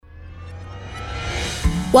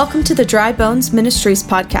Welcome to the Dry Bones Ministries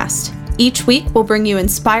podcast. Each week, we'll bring you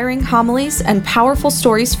inspiring homilies and powerful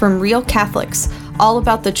stories from real Catholics, all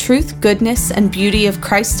about the truth, goodness, and beauty of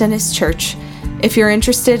Christ and His Church. If you're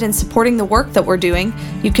interested in supporting the work that we're doing,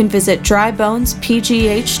 you can visit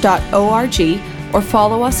drybonespgh.org or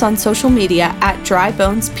follow us on social media at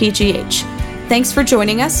drybonespgh. Thanks for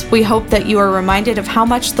joining us. We hope that you are reminded of how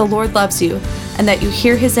much the Lord loves you and that you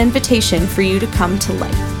hear His invitation for you to come to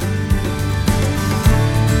life.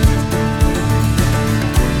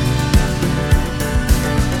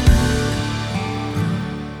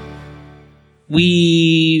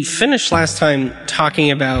 We finished last time talking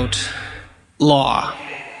about law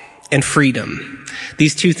and freedom.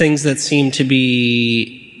 These two things that seem to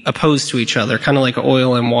be opposed to each other, kind of like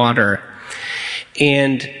oil and water.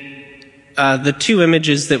 And the two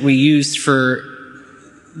images that we used for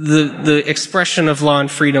the expression of law and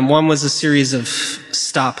freedom, one was a series of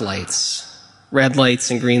stoplights, red lights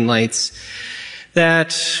and green lights,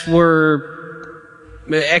 that were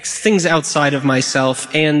things outside of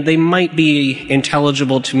myself, and they might be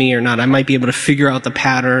intelligible to me or not. I might be able to figure out the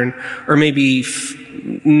pattern, or maybe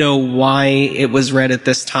know why it was red at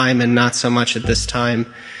this time and not so much at this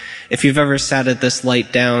time. If you've ever sat at this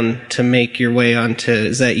light down to make your way onto,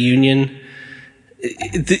 is that Union?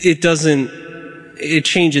 It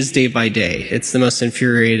changes day by day. It's the most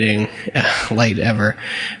infuriating light ever.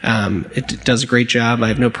 It does a great job. I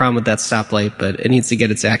have no problem with that stoplight, but it needs to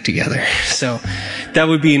get its act together. So that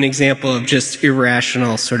would be an example of just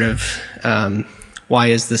irrational sort of, why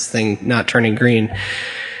is this thing not turning green?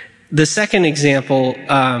 The second example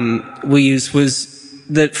we used was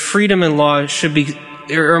that freedom and law should be,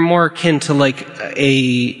 are more akin to like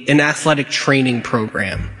an athletic training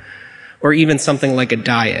program, or even something like a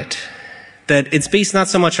diet. That it's based not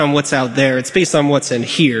so much on what's out there, it's based on what's in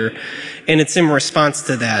here, and it's in response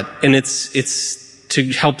to that, and it's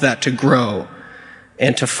to help that to grow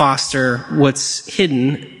and to foster what's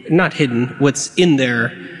what's in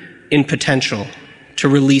there in potential, to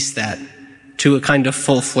release that to a kind of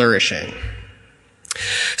full flourishing.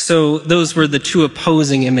 So those were the two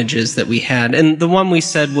opposing images that we had. And the one we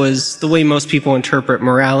said was the way most people interpret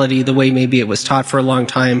morality, the way maybe it was taught for a long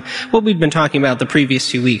time, what we'd been talking about the previous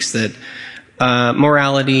 2 weeks, that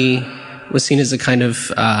morality was seen as a kind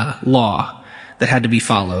of law that had to be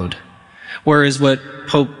followed. Whereas what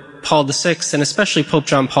Pope Paul VI, and especially Pope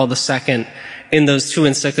John Paul II, in those two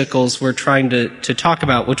encyclicals were trying to talk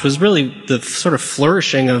about, which was really the sort of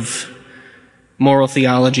flourishing of moral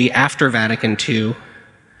theology after Vatican II,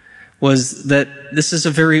 was that this is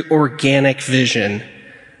a very organic vision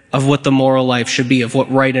of what the moral life should be, of what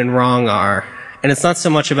right and wrong are. And it's not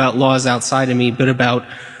so much about laws outside of me, but about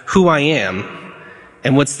who I am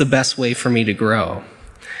and what's the best way for me to grow.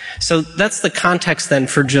 So that's the context then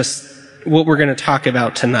for just what we're going to talk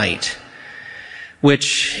about tonight,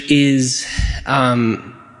 which is,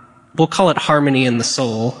 we'll call it harmony in the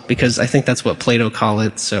soul, because I think that's what Plato called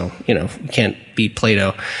it, so, you can't beat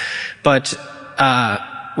Plato. But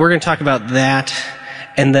we're going to talk about that,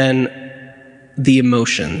 and then the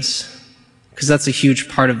emotions, because that's a huge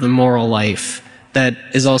part of the moral life that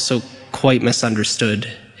is also quite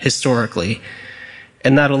misunderstood historically.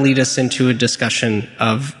 And that'll lead us into a discussion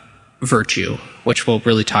of virtue, which we'll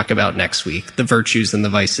really talk about next week, the virtues and the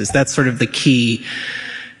vices. That's sort of the key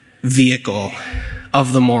vehicle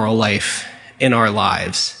of the moral life in our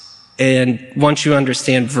lives. And once you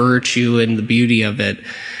understand virtue and the beauty of it,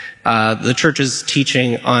 the Church's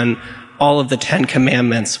teaching on all of the 10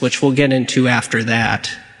 Commandments, which we'll get into after that,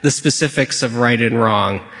 the specifics of right and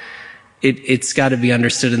wrong, it's got to be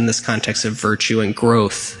understood in this context of virtue and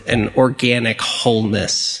growth and organic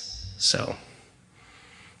wholeness. So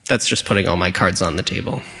that's just putting all my cards on the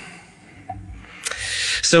table.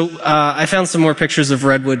 So I found some more pictures of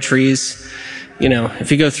redwood trees.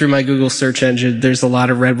 If you go through my Google search engine, there's a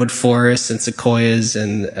lot of redwood forests and sequoias,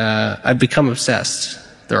 and I've become obsessed.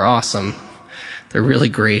 They're awesome. They're really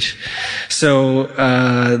great. So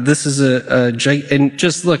this is and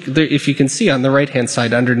just look, there, if you can see on the right-hand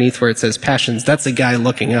side underneath where it says Passions, that's a guy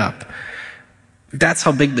looking up. That's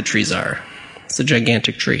how big the trees are. It's a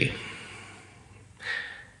gigantic tree.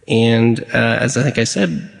 And as I think I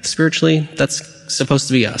said, spiritually, that's supposed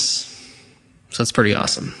to be us. So it's pretty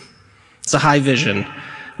awesome. It's a high vision.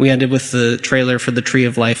 We ended with the trailer for the Tree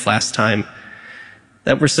of Life last time,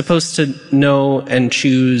 that we're supposed to know and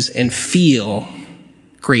choose and feel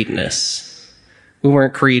greatness. We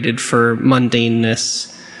weren't created for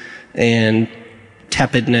mundaneness and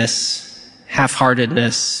tepidness,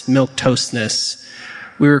 half-heartedness, milquetoastness.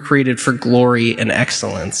 We were created for glory and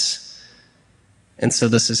excellence. And so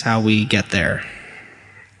this is how we get there.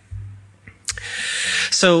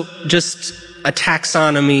 So just a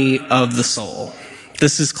taxonomy of the soul.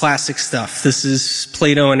 This is classic stuff. This is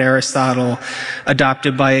Plato and Aristotle,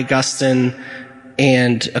 adopted by Augustine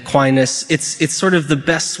and Aquinas. It's sort of the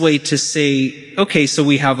best way to say, okay, so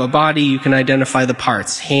we have a body, you can identify the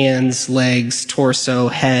parts, hands, legs, torso,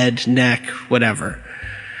 head, neck, whatever.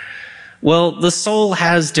 Well, the soul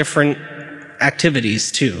has different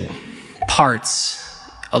activities too. Parts,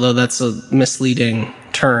 although that's a misleading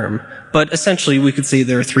term. But essentially, we could say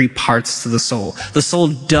there are 3 parts to the soul. The soul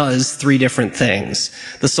does 3 different things.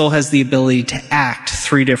 The soul has the ability to act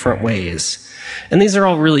 3 different ways. And these are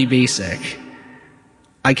all really basic.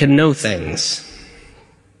 I can know things.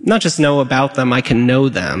 Not just know about them, I can know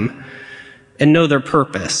them and know their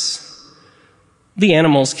purpose. The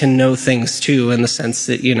animals can know things too, in the sense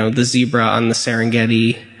that, the zebra on the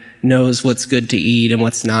Serengeti knows what's good to eat and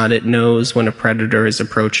what's not. It knows when a predator is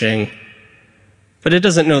approaching. But it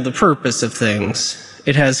doesn't know the purpose of things.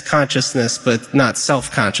 It has consciousness, but not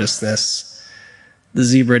self-consciousness. The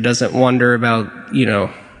zebra doesn't wonder about,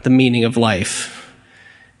 the meaning of life.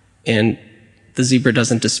 And the zebra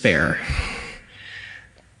doesn't despair.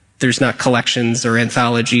 There's not collections or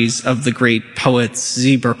anthologies of the great poets,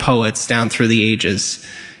 zebra poets down through the ages,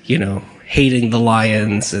 hating the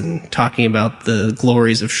lions and talking about the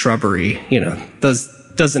glories of shrubbery.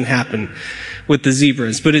 Doesn't happen with the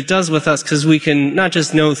zebras, but it does with us, because we can not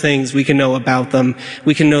just know things, we can know about them,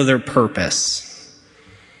 we can know their purpose.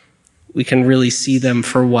 We can really see them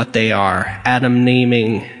for what they are. Adam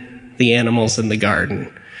naming the animals in the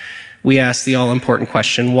garden. We ask the all-important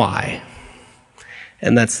question, why?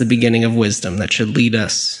 And that's the beginning of wisdom that should lead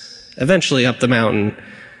us eventually up the mountain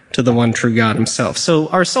to the one true God himself. So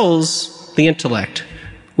our souls, the intellect,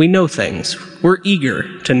 we know things. We're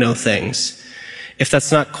eager to know things. If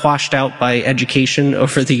that's not quashed out by education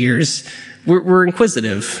over the years, we're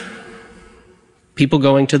inquisitive. People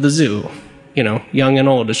going to the zoo, young and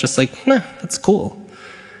old, it's just like, nah, that's cool.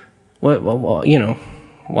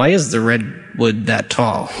 Why is the redwood that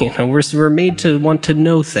tall? We're made to want to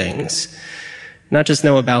know things. Not just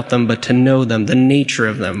know about them, but to know them, the nature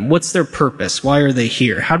of them. What's their purpose? Why are they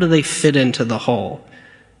here? How do they fit into the whole?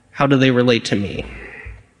 How do they relate to me?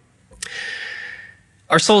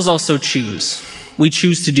 Our souls also choose. We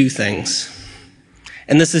choose to do things.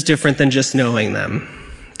 And this is different than just knowing them.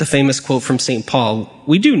 The famous quote from St. Paul,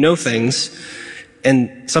 we do know things,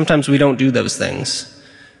 and sometimes we don't do those things.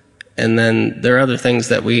 And then there are other things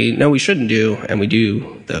that we know we shouldn't do, and we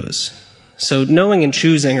do those. So knowing and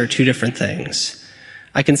choosing are 2 different things.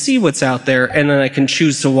 I can see what's out there, and then I can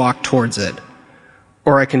choose to walk towards it.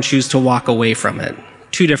 Or I can choose to walk away from it.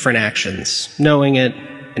 2 different actions, knowing it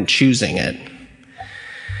and choosing it.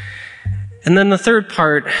 And then the third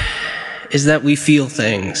part is that we feel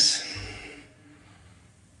things.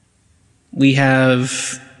 We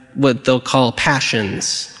have what they'll call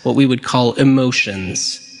passions, what we would call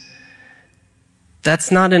emotions. That's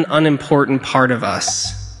not an unimportant part of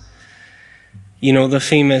us. The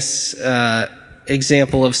famous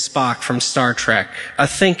example of Spock from Star Trek, a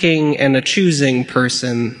thinking and a choosing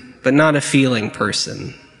person, but not a feeling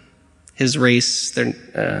person. His race,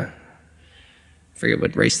 forget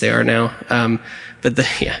what race they are now, but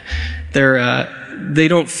they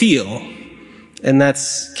don't feel, and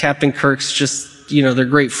that's Captain Kirk's just, they're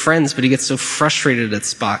great friends, but he gets so frustrated at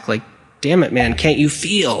Spock, like, damn it, man, can't you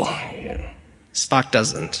feel? Spock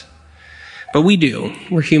doesn't, but we do.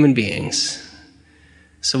 We're human beings,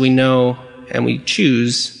 so we know and we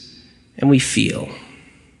choose and we feel.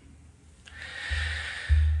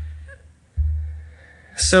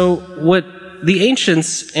 So what the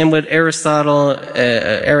ancients and what Aristotle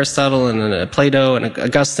and Plato and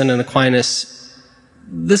Augustine and Aquinas,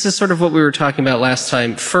 this is sort of what we were talking about last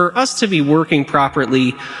time. For us to be working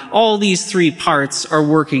properly, all these 3 parts are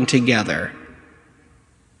working together.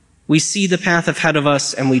 We see the path ahead of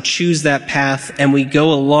us and we choose that path and we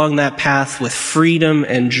go along that path with freedom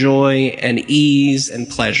and joy and ease and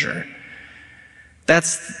pleasure.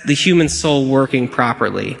 That's the human soul working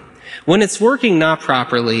properly. When it's working not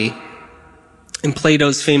properly, and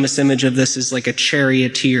Plato's famous image of this is like a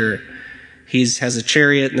charioteer. He has a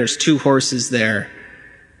chariot and there's 2 horses there.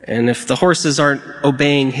 And if the horses aren't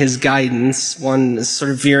obeying his guidance, one is sort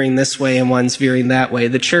of veering this way and one's veering that way,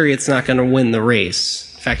 the chariot's not going to win the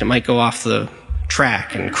race. In fact, it might go off the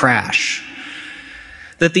track and crash.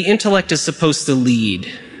 That the intellect is supposed to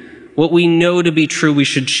lead. What we know to be true, we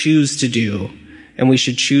should choose to do, and we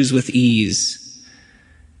should choose with ease.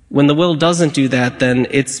 When the will doesn't do that, then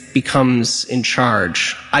it becomes in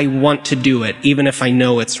charge. I want to do it, even if I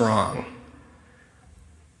know it's wrong.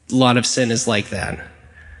 A lot of sin is like that.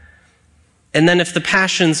 And then if the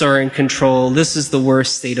passions are in control, this is the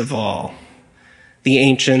worst state of all. The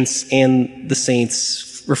ancients and the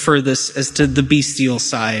saints refer this as to the bestial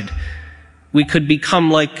side. We could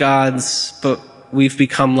become like gods, but we've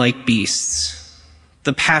become like beasts.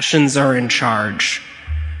 The passions are in charge.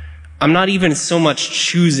 I'm not even so much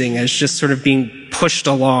choosing as just sort of being pushed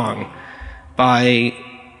along by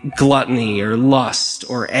gluttony or lust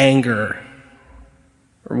or anger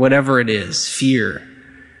or whatever it is, fear.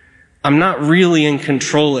 I'm not really in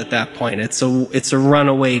control at that point. It's a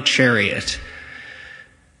runaway chariot.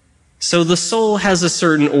 So the soul has a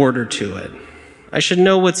certain order to it. I should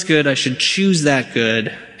know what's good, I should choose that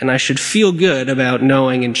good, and I should feel good about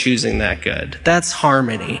knowing and choosing that good. That's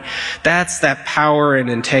harmony. That's that power and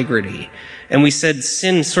integrity. And we said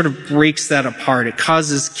sin sort of breaks that apart. It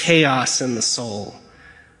causes chaos in the soul.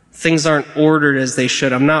 Things aren't ordered as they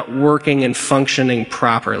should. I'm not working and functioning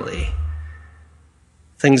properly.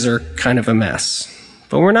 Things are kind of a mess.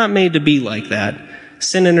 But we're not made to be like that.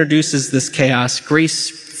 Sin introduces this chaos. Grace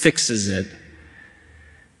fixes it.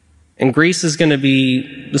 And grace is going to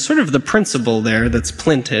be the sort of the principle there that's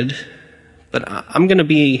planted. But I'm going to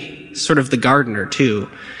be sort of the gardener too.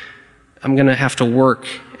 I'm going to have to work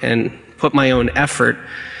and put my own effort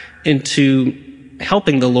into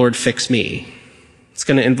helping the Lord fix me. It's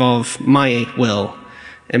going to involve my will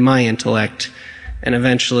and my intellect and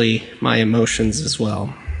eventually my emotions as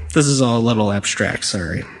well. This is all a little abstract,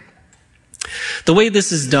 sorry. The way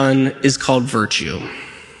this is done is called virtue.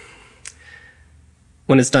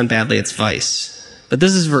 When it's done badly, it's vice. But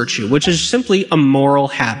this is virtue, which is simply a moral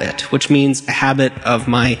habit, which means a habit of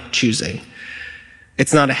my choosing.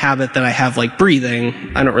 It's not a habit that I have like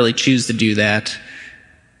breathing. I don't really choose to do that.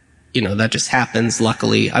 That just happens,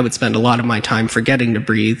 luckily. I would spend a lot of my time forgetting to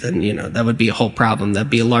breathe, and, that would be a whole problem. That'd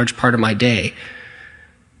be a large part of my day.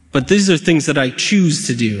 But these are things that I choose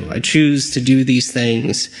to do. I choose to do these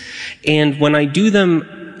things. And when I do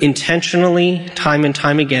them intentionally, time and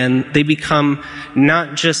time again, they become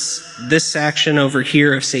not just this action over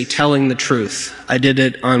here of, say, telling the truth. I did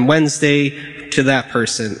it on Wednesday to that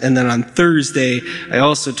person, and then on Thursday, I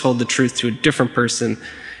also told the truth to a different person.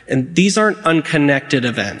 And these aren't unconnected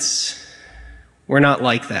events. We're not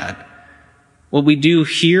like that. What we do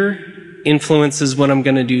here influences what I'm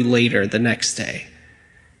going to do later the next day.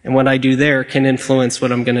 And what I do there can influence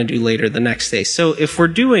what I'm going to do later the next day. So if we're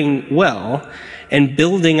doing well and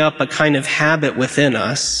building up a kind of habit within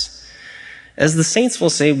us, as the saints will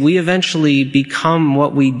say, we eventually become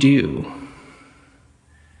what we do.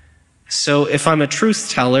 So if I'm a truth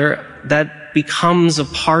teller, that becomes a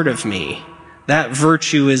part of me. That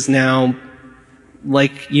virtue is now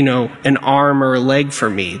like, an arm or a leg for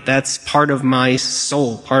me. That's part of my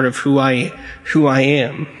soul, part of who I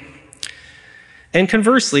am. And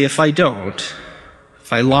conversely, if I don't,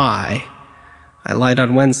 if I lied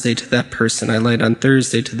on Wednesday to that person, I lied on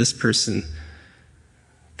Thursday to this person,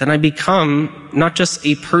 then I become not just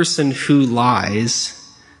a person who lies.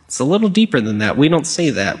 It's a little deeper than that. We don't say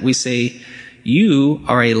that. We say, you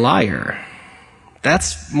are a liar.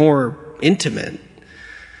 That's more intimate.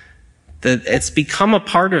 That it's become a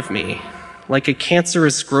part of me, like a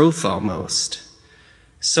cancerous growth almost.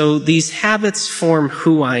 So these habits form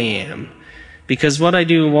who I am, because what I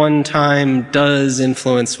do one time does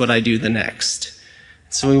influence what I do the next.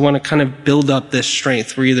 So we want to kind of build up this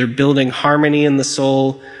strength. We're either building harmony in the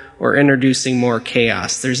soul or introducing more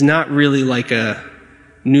chaos. There's not really like a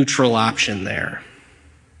neutral option there.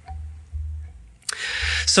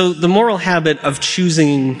 So the moral habit of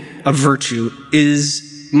choosing a virtue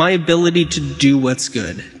is my ability to do what's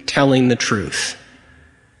good, telling the truth,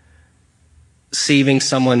 saving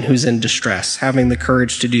someone who's in distress, having the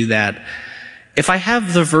courage to do that. If I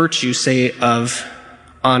have the virtue, say, of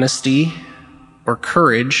honesty or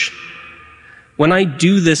courage, when I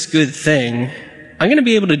do this good thing, I'm going to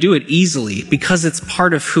be able to do it easily because it's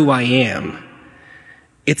part of who I am.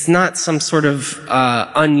 It's not some sort of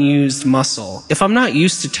unused muscle. If I'm not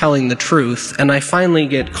used to telling the truth and I finally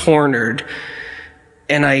get cornered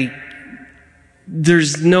and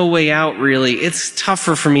there's no way out really, it's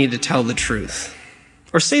tougher for me to tell the truth.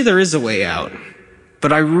 Or say there is a way out,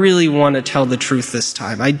 but I really want to tell the truth this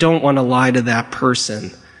time. I don't want to lie to that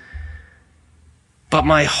person. But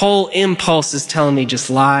my whole impulse is telling me, just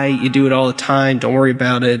lie, you do it all the time, don't worry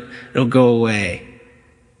about it, it'll go away.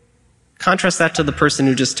 Contrast that to the person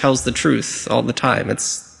who just tells the truth all the time.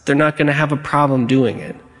 They're not going to have a problem doing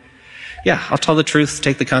it. Yeah, I'll tell the truth,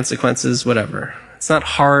 take the consequences, whatever. It's not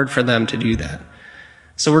hard for them to do that.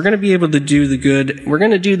 So we're going to be able to do the good. We're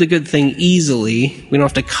going to do the good thing easily. We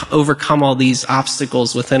don't have to overcome all these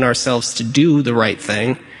obstacles within ourselves to do the right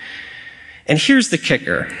thing. And here's the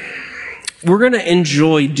kicker. we're going to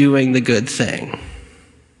enjoy doing the good thing.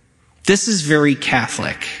 This is very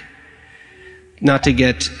Catholic. Not to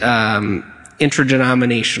get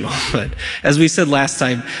intradenominational, but as we said last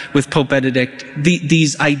time with Pope Benedict,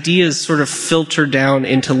 these ideas sort of filter down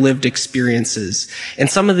into lived experiences. And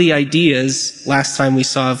some of the ideas last time we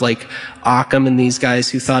saw of like Occam and these guys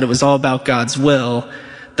who thought it was all about God's will,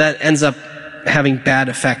 that ends up having bad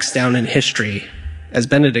effects down in history, as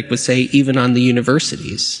Benedict would say, even on the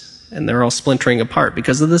universities. And they're all splintering apart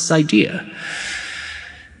because of this idea.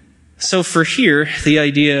 So for here, the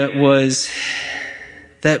idea was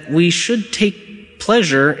that we should take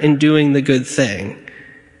pleasure in doing the good thing.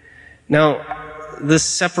 Now, this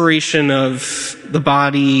separation of the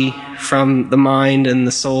body from the mind and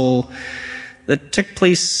the soul that took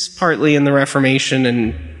place partly in the Reformation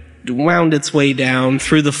and wound its way down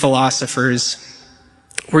through the philosophers,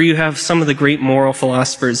 where you have some of the great moral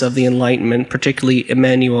philosophers of the Enlightenment, particularly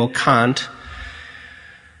Immanuel Kant,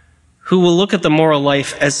 who will look at the moral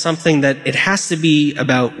life as something that it has to be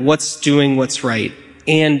about what's doing what's right.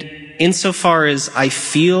 And insofar as I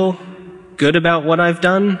feel good about what I've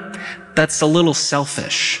done, that's a little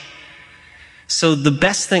selfish. So the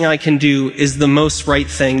best thing I can do is the most right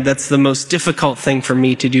thing, that's the most difficult thing for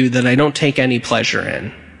me to do that I don't take any pleasure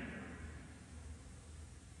in.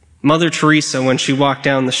 Mother Teresa, when she walked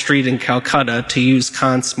down the street in Calcutta, to use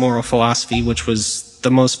Kant's moral philosophy, which was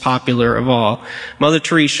the most popular of all, Mother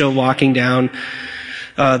Teresa walking down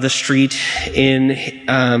the street in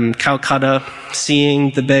Calcutta,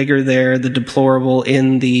 seeing the beggar there, the deplorable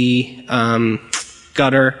in the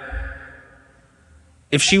gutter.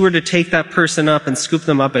 If she were to take that person up and scoop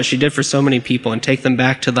them up, as she did for so many people, and take them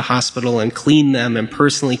back to the hospital and clean them and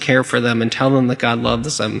personally care for them and tell them that God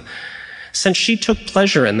loves them, since she took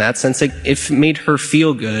pleasure in that, since it made her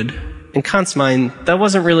feel good, in Kant's mind, that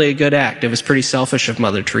wasn't really a good act. It was pretty selfish of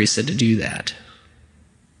Mother Teresa to do that.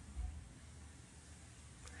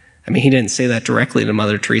 I mean, he didn't say that directly to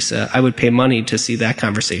Mother Teresa. I would pay money to see that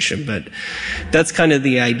conversation, but that's kind of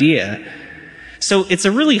the idea. So it's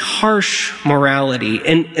a really harsh morality,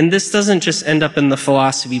 and this doesn't just end up in the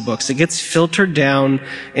philosophy books. It gets filtered down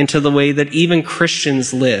into the way that even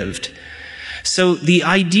Christians lived. So the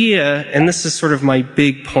idea, and this is sort of my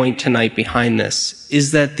big point tonight behind this,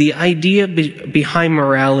 is that the idea behind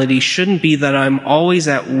morality shouldn't be that I'm always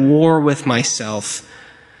at war with myself,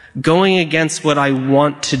 going against what I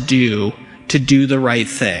want to do the right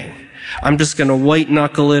thing. I'm just going to white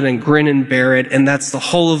knuckle it and grin and bear it, and that's the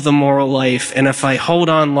whole of the moral life. And if I hold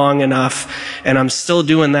on long enough and I'm still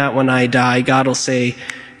doing that when I die, God will say,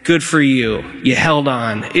 good for you. You held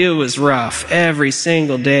on. It was rough. Every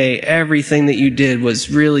single day, everything that you did was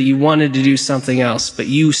really, you wanted to do something else, but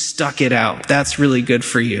you stuck it out. That's really good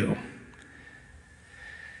for you.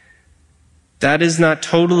 That is not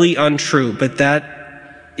totally untrue, but that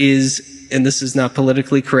is, and this is not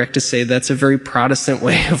politically correct to say, that's a very Protestant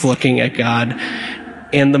way of looking at God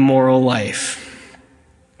and the moral life.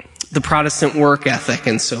 The Protestant work ethic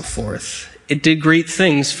and so forth. It did great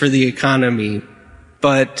things for the economy,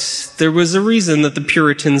 but there was a reason that the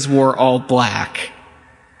Puritans wore all black.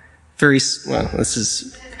 This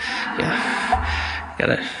is,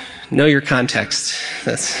 gotta know your context.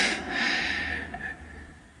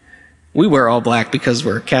 We wear all black because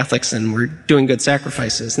we're Catholics and we're doing good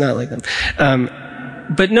sacrifices, not like them.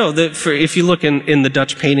 But no, if you look in the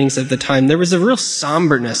Dutch paintings of the time, there was a real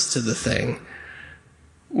somberness to the thing.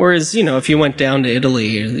 Whereas, if you went down to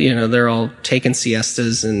Italy, they're all taking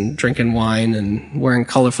siestas and drinking wine and wearing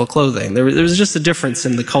colorful clothing. There was just a difference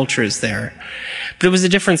in the cultures there. But it was a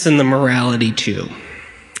difference in the morality too.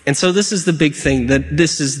 And so this is the big thing, that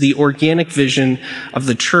this is the organic vision of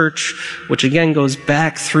the church, which again goes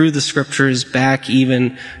back through the scriptures, back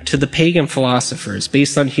even to the pagan philosophers,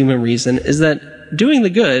 based on human reason, is that doing the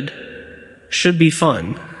good should be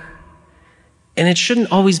fun. And it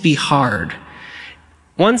shouldn't always be hard.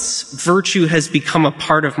 Once virtue has become a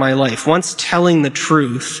part of my life, once telling the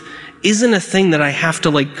truth isn't a thing that I have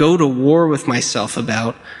to go to war with myself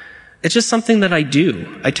about, it's just something that I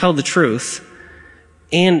do. I tell the truth.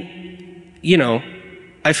 And,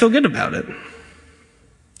 I feel good about it.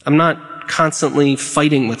 I'm not constantly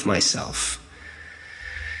fighting with myself.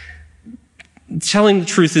 Telling the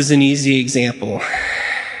truth is an easy example.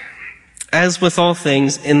 As with all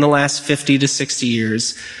things in the last 50 to 60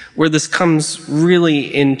 years, where this comes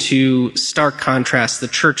really into stark contrast, the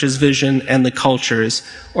church's vision and the culture's,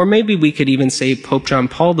 or maybe we could even say Pope John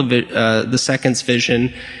Paul II's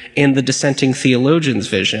vision and the dissenting theologian's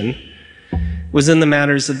vision, was in the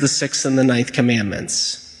matters of the 6th and the 9th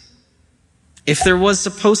commandments. if there was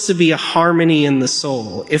supposed to be a harmony in the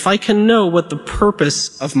soul, if I can know what the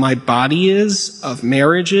purpose of my body is, of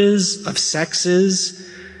marriage is, of sex is,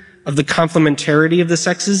 of the complementarity of the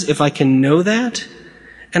sexes, if I can know that,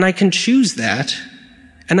 and I can choose that,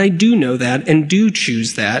 and I do know that and do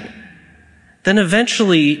choose that, then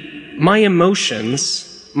eventually my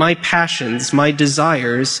emotions, my passions, my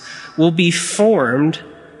desires will be formed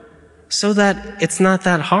so that it's not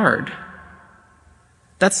that hard.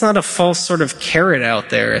 That's not a false sort of carrot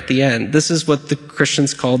out there at the end. This is what the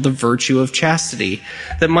Christians call the virtue of chastity.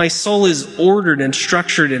 That my soul is ordered and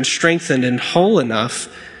structured and strengthened and whole enough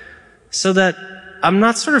so that I'm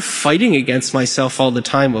not sort of fighting against myself all the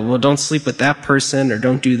time. Well, don't sleep with that person or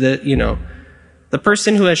don't do that, The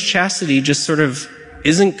person who has chastity just sort of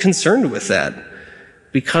isn't concerned with that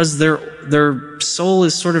because their soul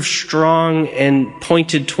is sort of strong and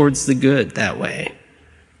pointed towards the good that way.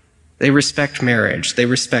 They respect marriage. They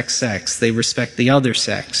respect sex. They respect the other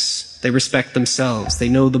sex. They respect themselves. They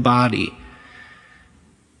know the body.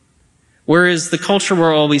 Whereas the culture will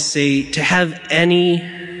always say to have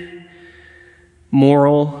any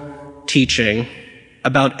moral teaching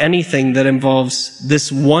about anything that involves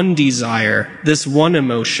this one desire, this one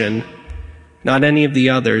emotion, not any of the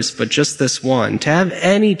others, but just this one, to have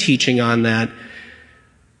any teaching on that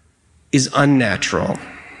is unnatural.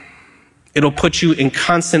 It'll put you in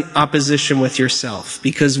constant opposition with yourself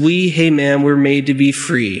because we're made to be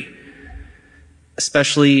free,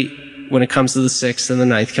 especially when it comes to the 6th and the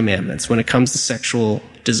 9th commandments, when it comes to sexual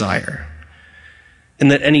desire. And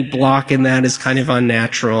that any block in that is kind of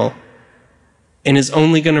unnatural and is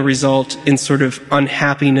only going to result in sort of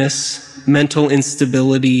unhappiness, mental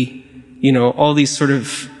instability, all these sort of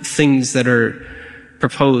things that are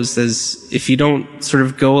proposed as if you don't sort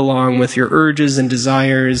of go along with your urges and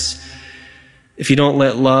desires. If you don't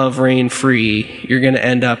let love reign free, you're going to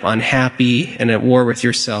end up unhappy and at war with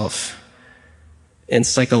yourself and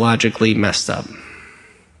psychologically messed up.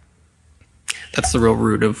 That's the real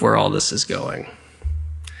root of where all this is going.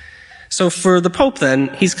 So for the Pope then,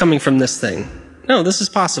 he's coming from this thing. No, this is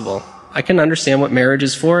possible. I can understand what marriage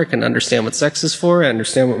is for. I can understand what sex is for. I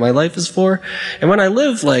understand what my life is for. And when I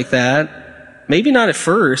live like that, maybe not at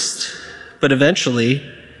first, but eventually,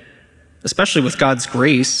 especially with God's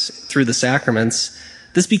grace through the sacraments,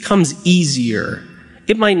 this becomes easier.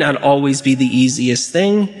 It might not always be the easiest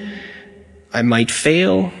thing. I might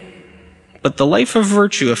fail. But the life of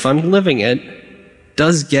virtue, if I'm living it,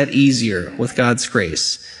 does get easier with God's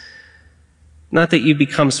grace. Not that you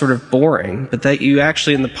become sort of boring, but that you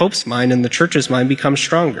actually, in the Pope's mind and the Church's mind, become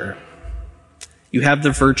stronger. You have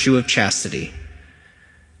the virtue of chastity,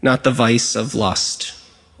 not the vice of lust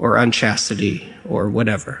or unchastity or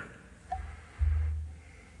whatever.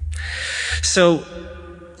 So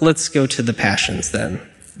let's go to the passions then.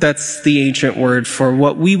 That's the ancient word for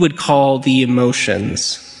what we would call the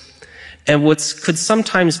emotions and what could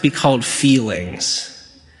sometimes be called feelings.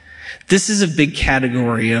 This is a big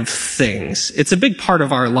category of things. It's a big part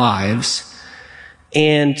of our lives,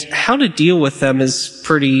 and how to deal with them is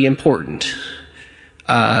pretty important.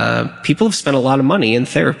 People have spent a lot of money in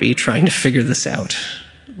therapy trying to figure this out.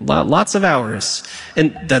 Lots of hours.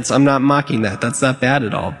 And I'm not mocking that. That's not bad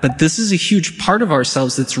at all. But this is a huge part of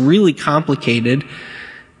ourselves that's really complicated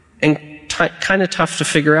and kind of tough to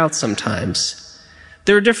figure out sometimes.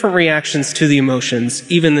 There are different reactions to the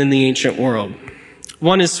emotions, even in the ancient world.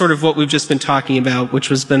 One is sort of what we've just been talking about, which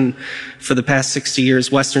has been, for the past 60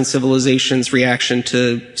 years, Western civilization's reaction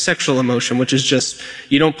to sexual emotion, which is just,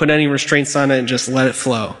 you don't put any restraints on it and just let it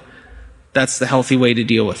flow. That's the healthy way to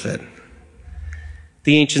deal with it.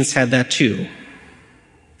 The ancients had that too.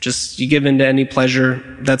 Just, you give in to any pleasure,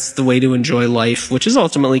 that's the way to enjoy life, which is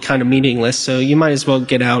ultimately kind of meaningless, so you might as well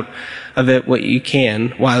get out of it what you can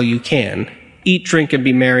while you can. Eat, drink, and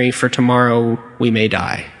be merry, for tomorrow we may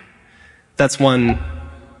die. That's one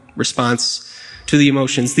response to the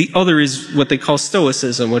emotions. The other is what they call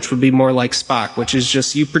stoicism, which would be more like Spock, which is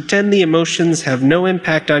just you pretend the emotions have no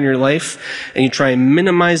impact on your life, and you try and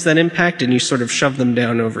minimize that impact, and you sort of shove them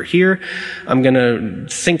down over here. I'm going to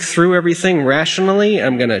think through everything rationally.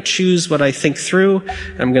 I'm going to choose what I think through.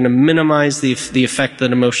 I'm going to minimize the effect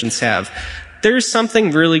that emotions have. There's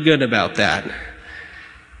something really good about that.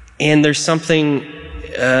 And there's something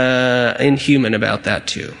inhuman about that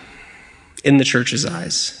too, in the Church's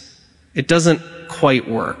eyes. It doesn't quite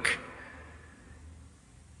work.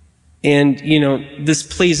 And, this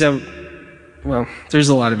plays out, well, there's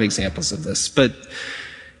a lot of examples of this, but,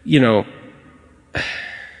 yeah.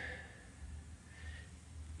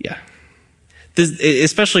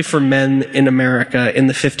 Especially for men in America in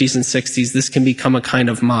the 50s and 60s, this can become a kind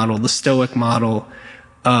of model, the Stoic model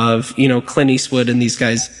of, Clint Eastwood and these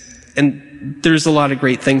guys. And there's a lot of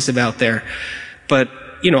great things about there. But,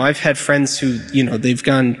 I've had friends who, they've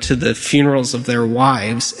gone to the funerals of their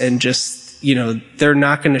wives and just, they're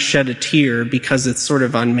not going to shed a tear because it's sort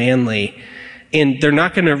of unmanly. And they're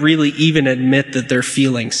not going to really even admit that they're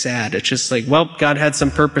feeling sad. It's just like, well, God had some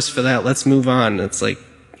purpose for that. Let's move on. It's like,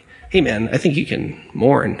 hey man, I think you can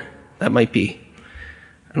mourn. That might be,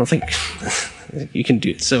 I don't think you can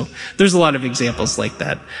do it. So there's a lot of examples like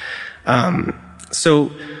that.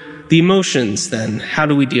 So the emotions then, how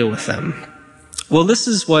do we deal with them? Well, this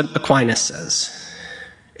is what Aquinas says.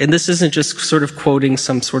 And this isn't just sort of quoting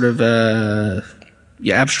some sort of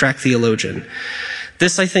abstract theologian.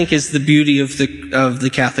 This, I think, is the beauty of the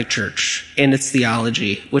Catholic Church and its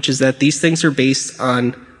theology, which is that these things are based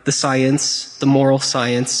on the science, the moral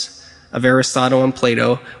science of Aristotle and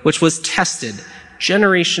Plato, which was tested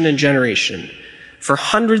generation and generation for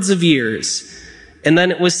hundreds of years. And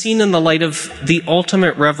then it was seen in the light of the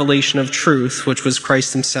ultimate revelation of truth, which was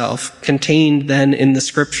Christ himself, contained then in the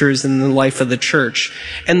scriptures and the life of the church.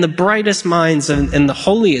 And the brightest minds and the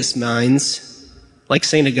holiest minds, like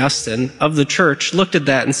St. Augustine, of the church, looked at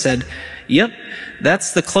that and said, yep,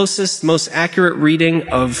 that's the closest, most accurate reading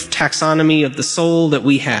of taxonomy of the soul that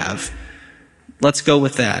we have. Let's go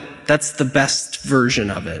with that. That's the best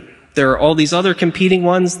version of it. There are all these other competing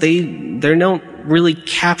ones. They don't really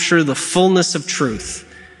capture the fullness of truth.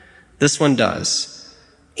 This one does.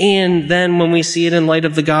 And then when we see it in light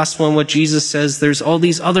of the gospel and what Jesus says, there's all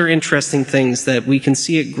these other interesting things that we can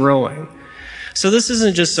see it growing. So this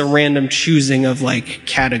isn't just a random choosing of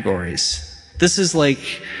categories. This is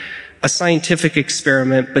like a scientific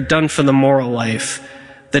experiment, but done for the moral life,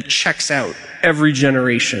 that checks out every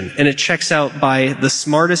generation. And it checks out by the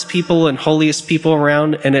smartest people and holiest people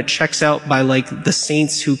around, and it checks out by the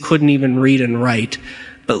saints who couldn't even read and write,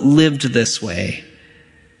 but lived this way.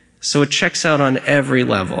 So it checks out on every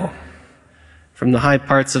level, from the high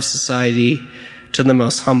parts of society to the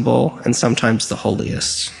most humble and sometimes the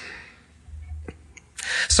holiest.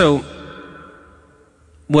 So,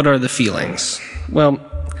 what are the feelings? Well,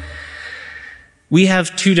 we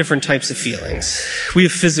have two different types of feelings. We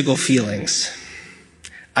have physical feelings.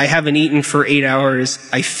 I haven't eaten for 8 hours.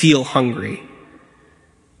 I feel hungry.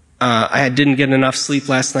 I didn't get enough sleep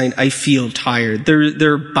last night. I feel tired.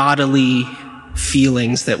 They're bodily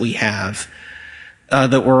feelings that we have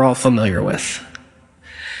that we're all familiar with.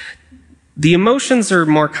 The emotions are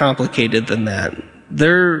more complicated than that.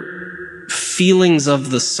 They're feelings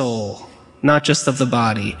of the soul, not just of the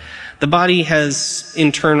body. The body has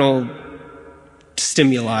internal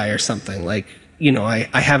stimuli or something, I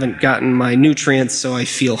haven't gotten my nutrients, so I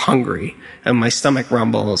feel hungry, and my stomach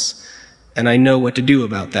rumbles, and I know what to do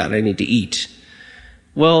about that. I need to eat.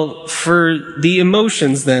 Well, for the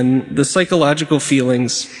emotions then, the psychological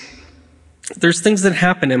feelings, there's things that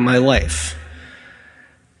happen in my life.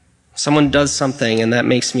 Someone does something and that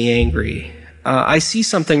makes me angry. I see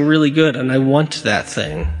something really good and I want that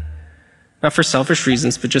thing. Not for selfish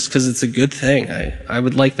reasons, but just because it's a good thing. I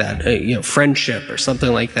would like that, friendship or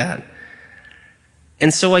something like that.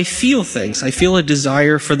 And so I feel things. I feel a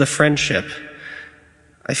desire for the friendship.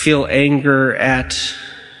 I feel anger at,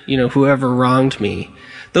 whoever wronged me.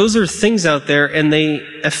 Those are things out there, and they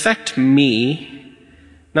affect me,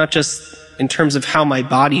 not just in terms of how my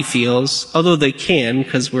body feels, although they can,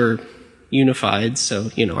 because we're unified, so,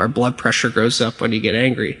 our blood pressure goes up when you get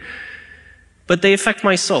angry. But they affect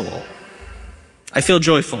my soul. I feel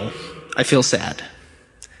joyful. I feel sad.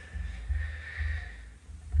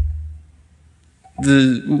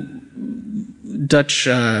 The Dutch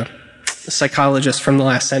psychologist from the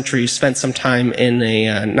last century spent some time in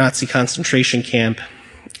a Nazi concentration camp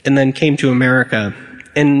and then came to America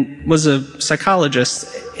and was a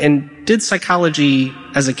psychologist and did psychology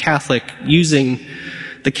as a Catholic using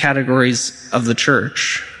the categories of the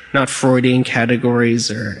church, not Freudian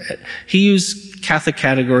categories. He used Catholic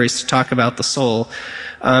categories to talk about the soul.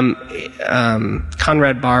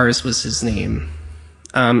 Conrad Bars was his name.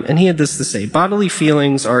 And he had this to say: bodily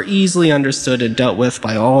feelings are easily understood and dealt with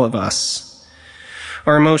by all of us.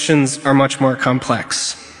 Our emotions are much more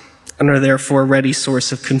complex and are therefore a ready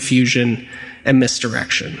source of confusion and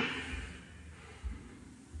misdirection.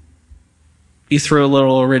 You throw a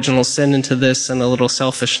little original sin into this and a little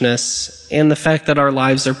selfishness and the fact that our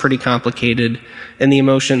lives are pretty complicated and the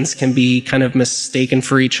emotions can be kind of mistaken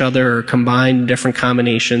for each other or combined in different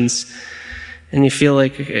combinations, and you feel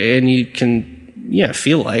like, and you can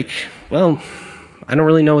feel like, well, I don't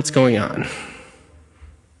really know what's going on.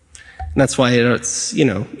 And that's why it's,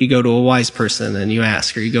 you go to a wise person and you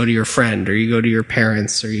ask, or you go to your friend, or you go to your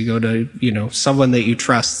parents, or you go to, someone that you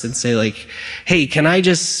trust and say like, hey, can I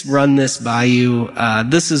just run this by you?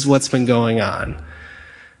 This is what's been going on.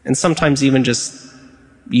 And sometimes even just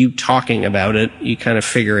you talking about it, you kind of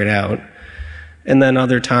figure it out. And then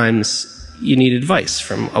other times you need advice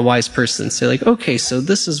from a wise person. Say like, okay, so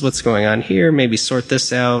this is what's going on here. Maybe sort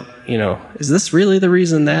this out. Is this really the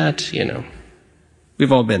reason that,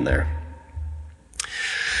 we've all been there.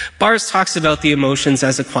 Bars talks about the emotions,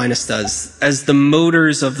 as Aquinas does, as the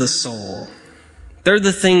motors of the soul. They're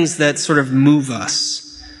the things that sort of move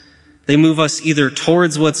us. They move us either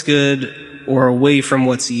towards what's good or away from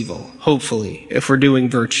what's evil, hopefully, if we're doing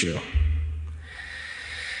virtue.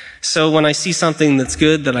 So when I see something that's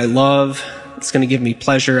good, that I love, it's going to give me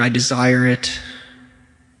pleasure, I desire it,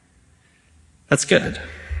 that's good.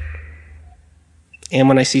 And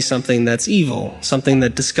when I see something that's evil, something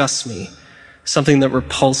that disgusts me, something that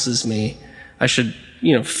repulses me, I should,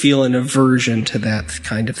 feel an aversion to that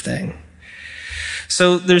kind of thing.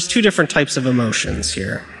 So there's two different types of emotions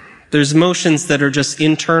here. There's emotions that are just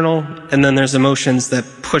internal, and then there's emotions that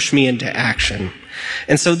push me into action.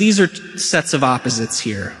 And so these are sets of opposites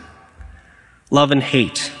here. Love and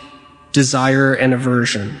hate, desire and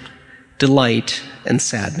aversion, delight and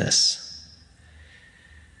sadness.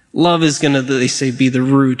 Love is going to, they say, be the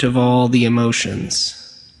root of all the emotions.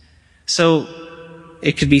 So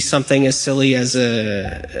it could be something as silly as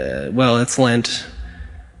it's Lent.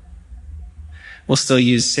 We'll still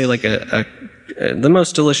use, say, like the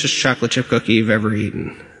most delicious chocolate chip cookie you've ever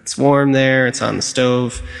eaten. It's warm there, it's on the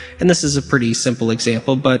stove, and this is a pretty simple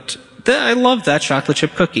example, but I love that chocolate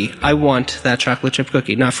chip cookie. I want that chocolate chip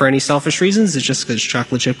cookie. Not for any selfish reasons, it's just because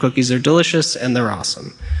chocolate chip cookies are delicious and they're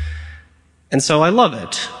awesome. And so I love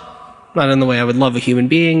it. Not in the way I would love a human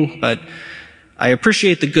being, but I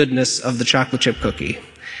appreciate the goodness of the chocolate chip cookie,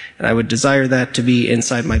 and I would desire that to be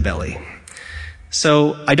inside my belly.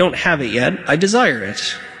 So I don't have it yet. I desire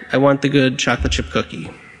it. I want the good chocolate chip cookie.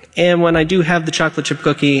 And when I do have the chocolate chip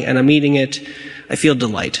cookie and I'm eating it, I feel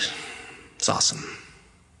delight. It's awesome.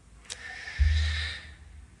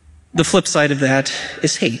 The flip side of that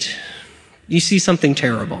is hate. You see something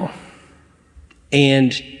terrible,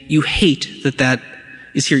 and you hate that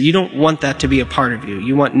is here. You don't want that to be a part of you.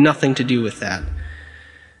 You want nothing to do with that.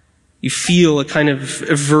 You feel a kind of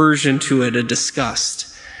aversion to it, a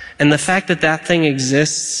disgust. And the fact that that thing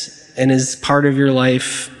exists and is part of your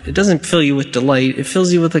life, it doesn't fill you with delight. It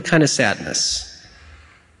fills you with a kind of sadness.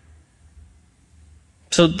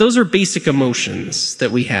 So those are basic emotions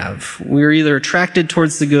that we have. We're either attracted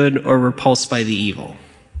towards the good or repulsed by the evil.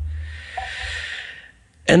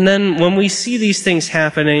 And then when we see these things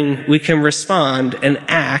happening, we can respond and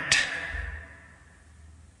act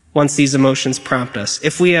once these emotions prompt us.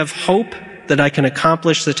 If we have hope that I can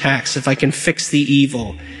accomplish the task, if I can fix the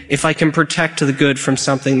evil, if I can protect the good from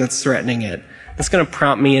something that's threatening it, that's going to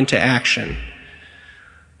prompt me into action.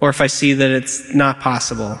 Or if I see that it's not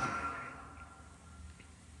possible,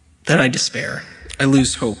 then I despair. I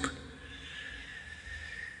lose hope.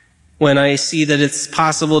 When I see that it's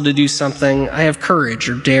possible to do something, I have courage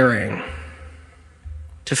or daring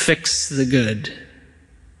to fix the good,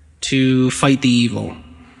 to fight the evil.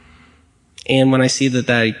 And when I see that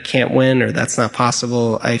I can't win or that's not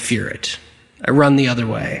possible, I fear it. I run the other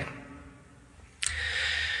way.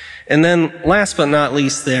 And then last but not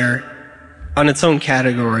least there, on its own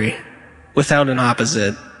category, without an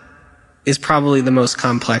opposite, is probably the most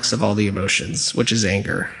complex of all the emotions, which is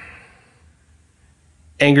anger.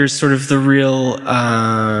 Anger is sort of the real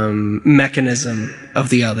mechanism of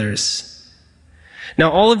the others.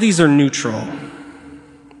 Now, all of these are neutral.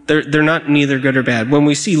 They're not neither good or bad. When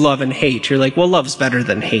we see love and hate, you're like, well, love's better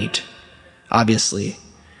than hate, obviously.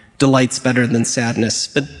 Delight's better than sadness.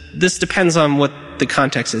 But this depends on what the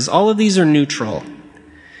context is. All of these are neutral.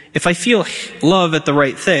 If I feel love at the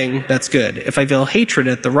right thing, that's good. If I feel hatred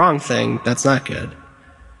at the wrong thing, that's not good.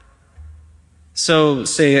 So,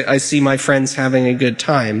 say I see my friends having a good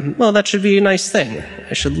time. Well, that should be a nice thing.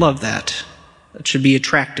 I should love that. It should be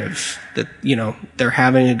attractive that, they're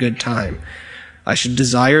having a good time. I should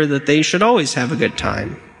desire that they should always have a good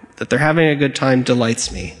time. That they're having a good time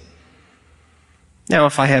delights me. Now,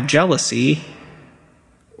 if I have jealousy,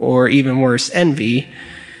 or even worse, envy,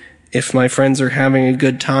 if my friends are having a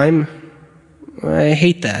good time, I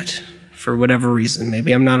hate that for whatever reason.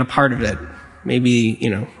 Maybe I'm not a part of it. Maybe,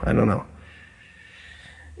 I don't know.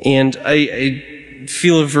 And I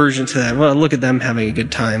feel aversion to that. Well, look at them having a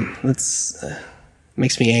good time. That's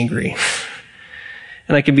makes me angry.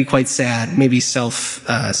 And I can be quite sad, maybe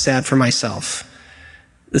sad for myself.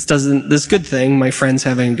 This good thing, my friends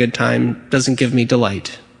having a good time, doesn't give me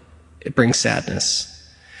delight. It brings sadness.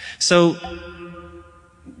 So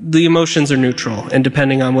the emotions are neutral, and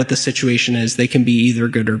depending on what the situation is, they can be either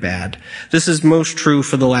good or bad. This is most true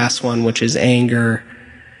for the last one, which is anger,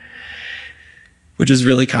 which is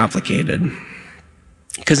really complicated.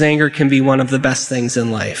 Because anger can be one of the best things in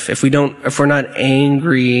life. If we're not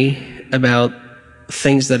angry about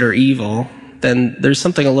things that are evil, then there's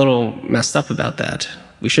something a little messed up about that.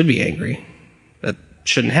 We should be angry. That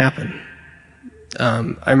shouldn't happen.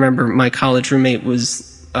 I remember my college roommate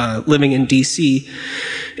was living in D.C.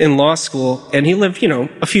 in law school, and he lived,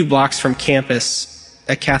 a few blocks from campus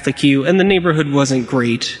at Catholic U, and the neighborhood wasn't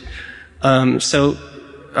great. Anyway,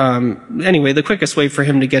 the quickest way for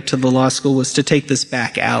him to get to the law school was to take this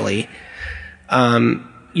back alley,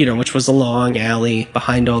 which was a long alley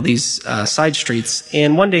behind all these side streets.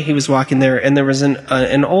 And one day he was walking there, and there was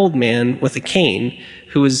an old man with a cane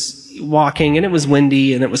who was walking, and it was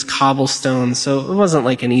windy, and it was cobblestone, so it wasn't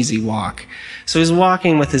like an easy walk. So he was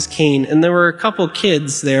walking with his cane, and there were a couple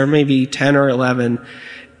kids there, maybe 10 or 11,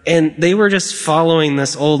 and they were just following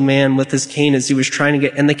this old man with his cane as he was trying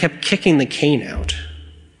to and they kept kicking the cane out.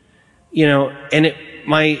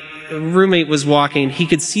 My roommate was walking, he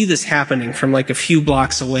could see this happening from like a few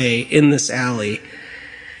blocks away in this alley.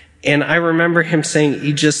 And I remember him saying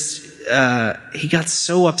he got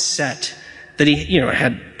so upset that he,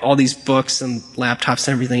 had all these books and laptops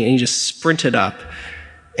and everything, and he just sprinted up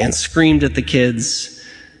and screamed at the kids.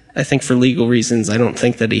 I think for legal reasons, I don't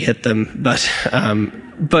think that he hit them, but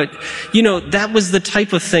that was the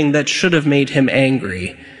type of thing that should have made him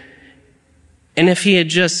angry. And if he had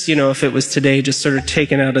just, if it was today, just sort of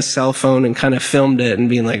taken out a cell phone and kind of filmed it and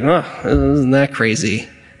being like, oh, isn't that crazy?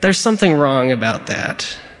 There's something wrong about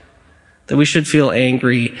that we should feel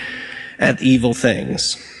angry at evil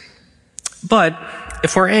things. But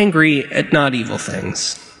if we're angry at not evil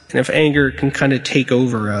things, and if anger can kind of take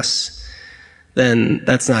over us, then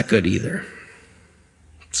that's not good either.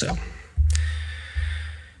 So,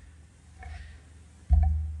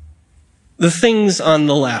 the things on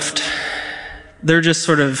the left, they're just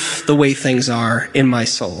sort of the way things are in my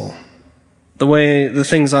soul. The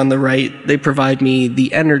things on the right, they provide me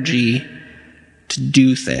the energy to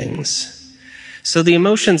do things. So the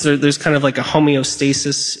emotions, there's kind of like a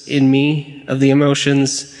homeostasis in me of the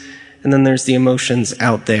emotions, and then there's the emotions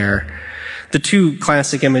out there. The two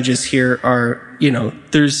classic images here are,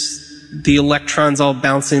 there's the electrons all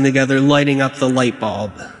bouncing together, lighting up the light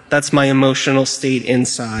bulb. That's my emotional state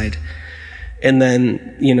inside. And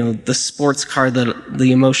then, the sports car,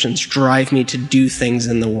 the emotions drive me to do things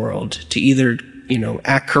in the world, to either,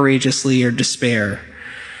 act courageously or despair,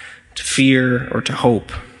 to fear or to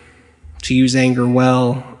hope, to use anger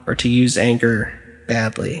well or to use anger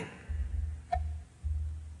badly.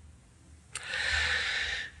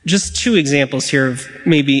 Just two examples here of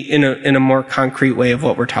maybe in a more concrete way of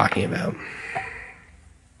what we're talking about.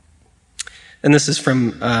 And this is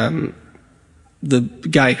from the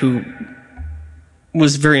guy who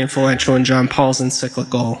was very influential in John Paul's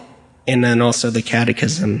encyclical and then also the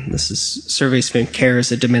Catechism. This is Servais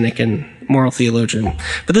Vincares, a Dominican moral theologian.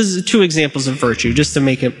 But this is two examples of virtue, just to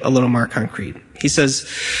make it a little more concrete. He says,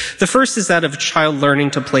 the first is that of a child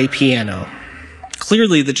learning to play piano.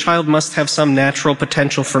 Clearly, the child must have some natural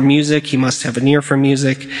potential for music, he must have an ear for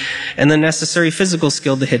music, and the necessary physical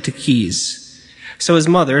skill to hit the keys. So his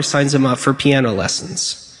mother signs him up for piano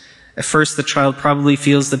lessons. At first, the child probably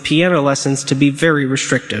feels the piano lessons to be very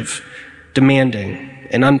restrictive, demanding,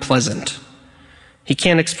 and unpleasant. He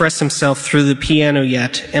can't express himself through the piano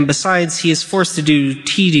yet, and besides, he is forced to do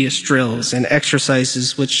tedious drills and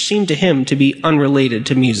exercises which seem to him to be unrelated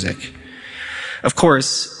to music. Of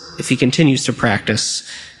course, if he continues to practice,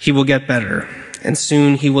 he will get better, and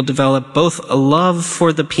soon he will develop both a love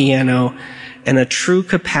for the piano and a true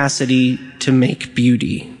capacity to make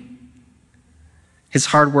beauty. His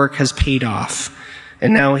hard work has paid off,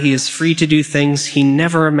 and now he is free to do things he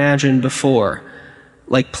never imagined before,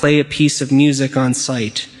 like play a piece of music on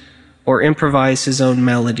sight or improvise his own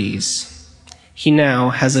melodies. He now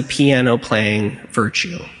has a piano-playing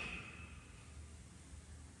virtue.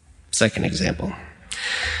 Second example.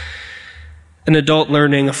 An adult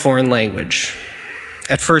learning a foreign language.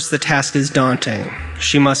 At first, the task is daunting.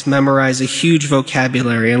 She must memorize a huge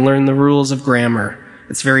vocabulary and learn the rules of grammar.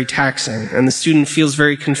 It's very taxing, and the student feels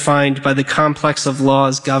very confined by the complex of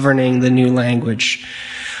laws governing the new language.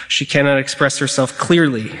 She cannot express herself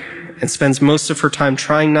clearly and spends most of her time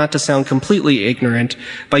trying not to sound completely ignorant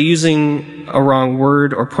by using a wrong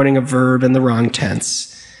word or putting a verb in the wrong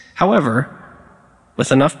tense. However,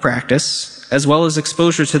 with enough practice as well as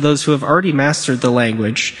exposure to those who have already mastered the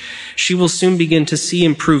language, she will soon begin to see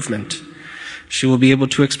improvement. She will be able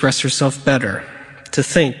to express herself better, to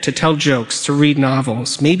think, to tell jokes, to read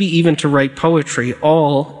novels, maybe even to write poetry,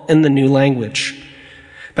 all in the new language.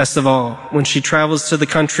 Best of all, when she travels to the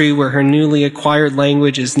country where her newly acquired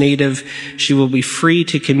language is native, she will be free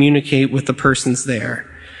to communicate with the persons there.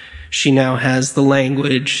 She now has the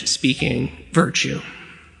language-speaking virtue.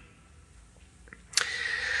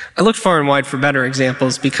 I looked far and wide for better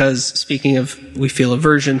examples because, speaking of we feel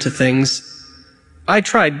aversion to things, I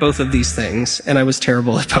tried both of these things, and I was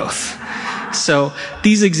terrible at both. So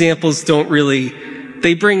these examples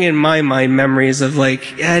they bring in my mind memories of I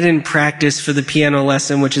didn't practice for the piano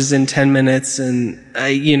lesson, which is in 10 minutes, and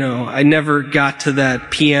I never got to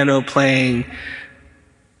that piano playing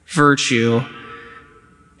virtue.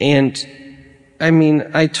 And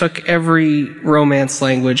I took every Romance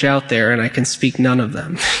language out there, and I can speak none of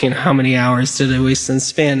them. How many hours did I waste in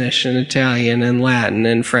Spanish and Italian and Latin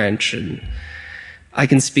and French? And I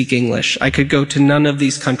can speak English. I could go to none of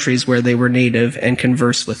these countries where they were native and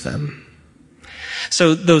converse with them.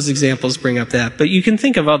 So those examples bring up that. But you can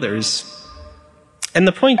think of others. And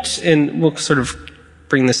the point, and we'll sort of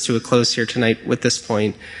bring this to a close here tonight with this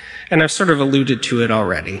point, and I've sort of alluded to it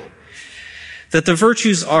already, that the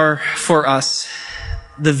virtues are, for us,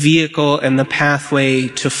 the vehicle and the pathway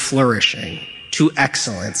to flourishing, to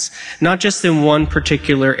excellence, not just in one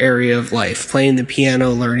particular area of life, playing the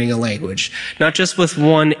piano, learning a language, not just with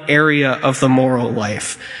one area of the moral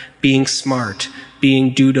life, being smart,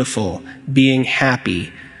 being dutiful, being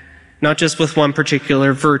happy, not just with one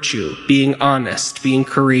particular virtue, being honest, being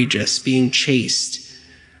courageous, being chaste.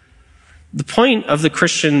 The point of the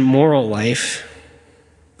Christian moral life,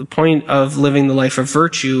 the point of living the life of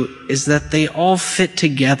virtue, is that they all fit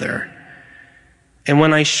together. And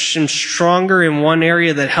when I am stronger in one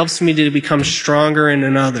area, that helps me to become stronger in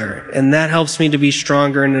another, and that helps me to be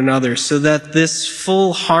stronger in another, so that this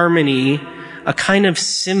full harmony, a kind of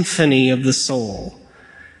symphony of the soul,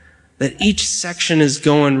 that each section is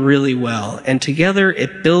going really well, and together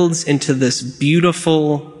it builds into this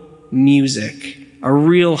beautiful music, a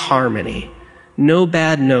real harmony, no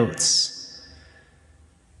bad notes.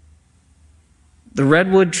 The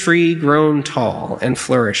redwood tree grown tall and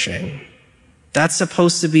flourishing, that's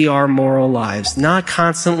supposed to be our moral lives, not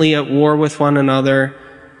constantly at war with one another,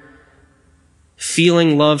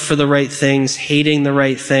 feeling love for the right things, hating the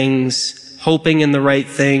right things, hoping in the right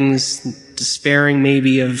things, despairing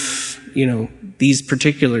maybe of, these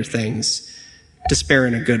particular things, despair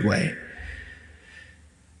in a good way.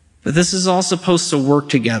 But this is all supposed to work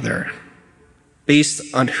together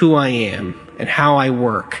based on who I am and how I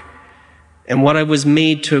work and what I was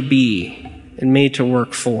made to be and made to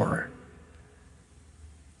work for.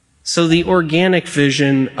 So the organic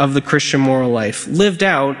vision of the Christian moral life lived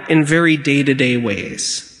out in very day-to-day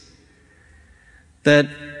ways. That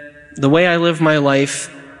the way I live my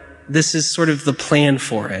life, this is sort of the plan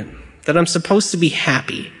for it. That I'm supposed to be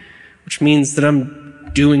happy, which means that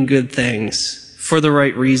I'm doing good things for the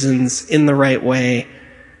right reasons, in the right way.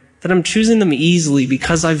 That I'm choosing them easily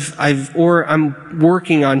because I'm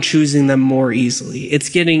working on choosing them more easily. It's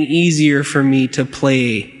getting easier for me to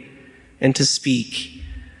play and to speak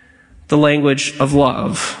the language of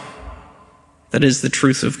love, that is the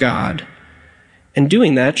truth of God. And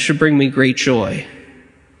doing that should bring me great joy,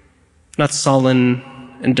 not sullen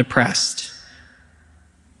and depressed.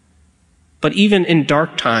 But even in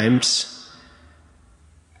dark times,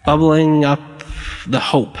 bubbling up the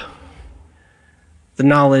hope, the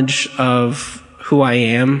knowledge of who I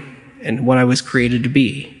am and what I was created to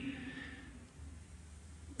be.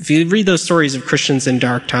 If you read those stories of Christians in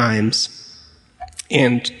dark times,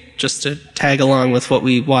 and just to tag along with what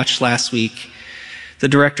we watched last week, the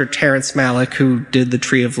director Terrence Malick, who did The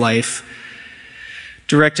Tree of Life,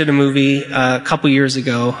 directed a movie a couple years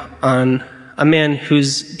ago on a man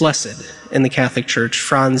who's blessed in the Catholic Church,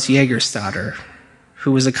 Franz Jägerstätter,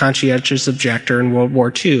 who was a conscientious objector in World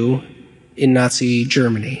War II in Nazi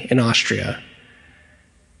Germany, in Austria.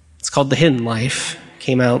 It's called The Hidden Life,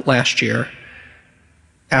 came out last year.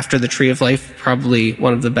 After The Tree of Life, probably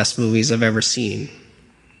one of the best movies I've ever seen.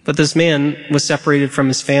 But this man was separated from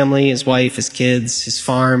his family, his wife, his kids, his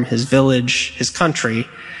farm, his village, his country,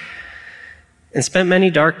 and spent many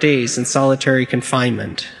dark days in solitary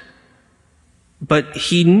confinement. But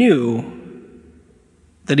he knew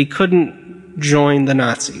that he couldn't join the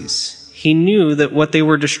Nazis. He knew that what they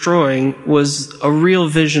were destroying was a real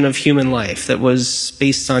vision of human life that was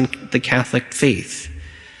based on the Catholic faith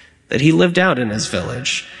that he lived out in his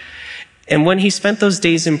village. And when he spent those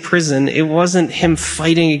days in prison, it wasn't him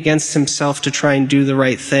fighting against himself to try and do the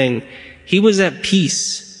right thing. He was at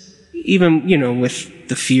peace, even, with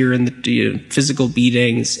the fear and the physical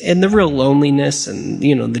beatings and the real loneliness and,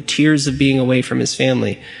 the tears of being away from his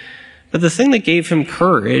family. But the thing that gave him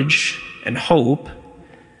courage and hope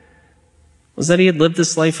was that he had lived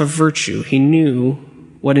this life of virtue. He knew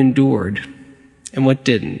what endured and what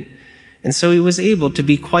didn't. And so he was able to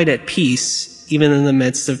be quite at peace even in the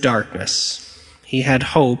midst of darkness. He had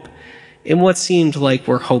hope in what seemed like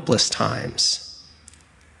were hopeless times.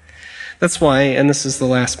 That's why, and this is the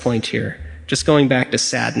last point here, just going back to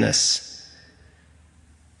sadness.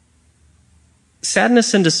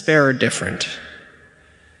 Sadness and despair are different.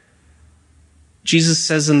 Jesus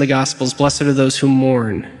says in the Gospels, "Blessed are those who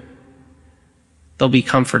mourn. They'll be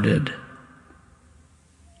comforted."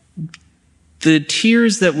 The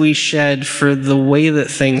tears that we shed for the way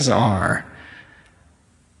that things are,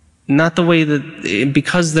 not the way that,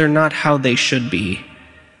 because they're not how they should be,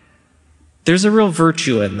 there's a real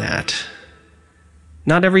virtue in that.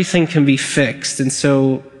 Not everything can be fixed, and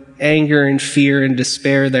so anger and fear and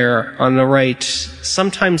despair there on the right,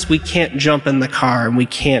 sometimes we can't jump in the car and we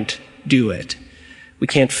can't do it. We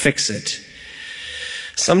can't fix it.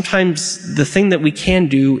 Sometimes the thing that we can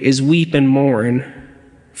do is weep and mourn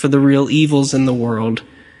for the real evils in the world.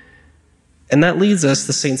 And that leads us,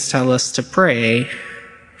 the saints tell us, to pray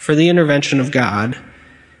for the intervention of God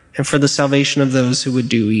and for the salvation of those who would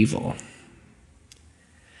do evil.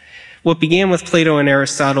 What began with Plato and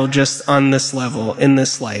Aristotle just on this level, in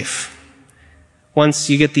this life, once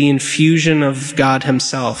you get the infusion of God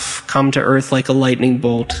himself come to earth like a lightning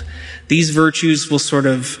bolt, these virtues will sort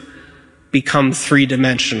of become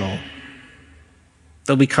three-dimensional.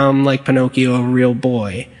 They'll become, like Pinocchio, a real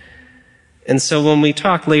boy. And so when we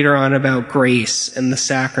talk later on about grace and the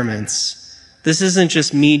sacraments, this isn't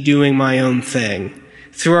just me doing my own thing.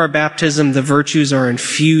 Through our baptism, the virtues are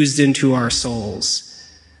infused into our souls.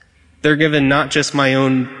 They're given not just my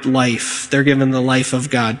own life, they're given the life of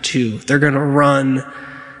God too. They're going to run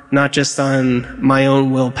not just on my own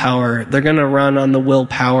willpower, they're going to run on the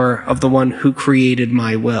willpower of the one who created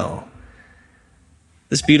my will.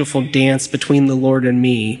 This beautiful dance between the Lord and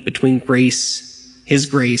me, between grace, his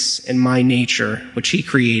grace, and my nature, which he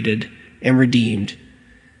created and redeemed.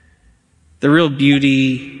 The real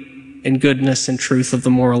beauty and goodness and truth of the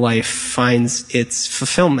moral life finds its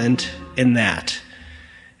fulfillment in that.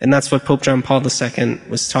 And that's what Pope John Paul II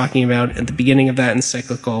was talking about at the beginning of that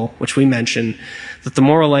encyclical, which we mentioned, that the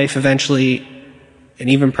moral life eventually, and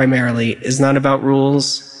even primarily, is not about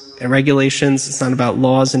rules and regulations. It's not about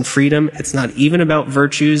laws and freedom. It's not even about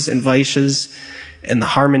virtues and vices and the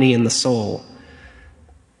harmony in the soul.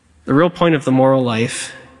 The real point of the moral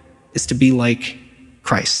life is to be like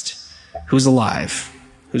Christ, who's alive,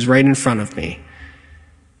 who's right in front of me.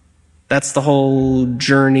 That's the whole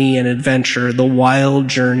journey and adventure, the wild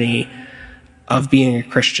journey of being a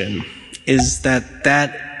Christian, is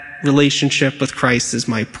that relationship with Christ is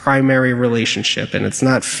my primary relationship, and it's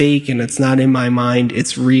not fake and it's not in my mind,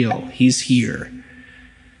 it's real. He's here.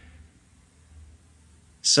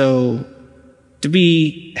 So to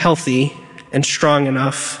be healthy and strong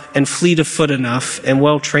enough and fleet of foot enough and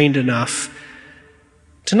well-trained enough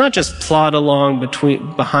to not just plod along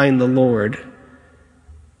behind the Lord,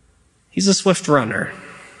 he's a swift runner.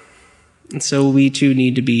 And so we too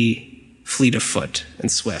need to be fleet of foot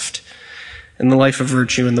and swift. And the life of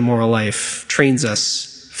virtue and the moral life trains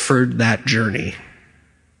us for that journey.